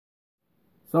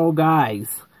So guys,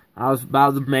 I was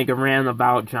about to make a rant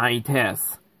about Johnny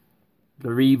Test, the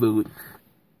reboot.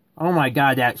 Oh my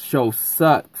god, that show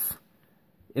sucks.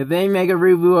 If they make a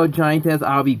reboot of Johnny Test,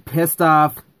 I'll be pissed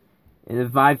off. And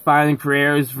if I find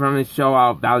creators from the show,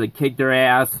 I'll about to kick their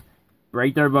ass,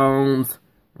 break their bones,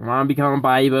 want to become a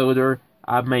bodybuilder,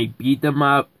 I may beat them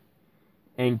up,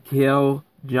 and kill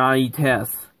Johnny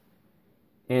Test.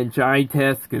 And Johnny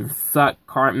Test can suck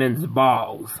Cartman's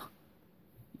balls.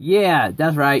 Yeah,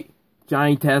 that's right,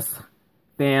 Johnny Test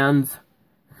fans.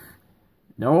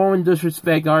 No one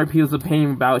disrespect other people's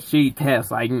opinion about shitty tests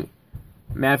like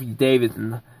Matthew Davis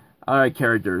and other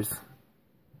characters.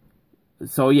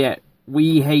 So yeah,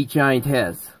 we hate Johnny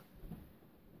Test.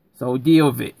 So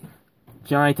deal with it.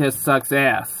 Johnny Test sucks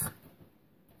ass.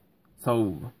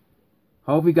 So,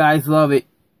 hope you guys love it.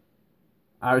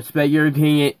 I respect your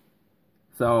opinion.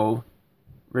 So,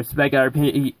 respect other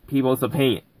people's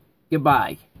opinion.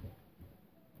 Goodbye.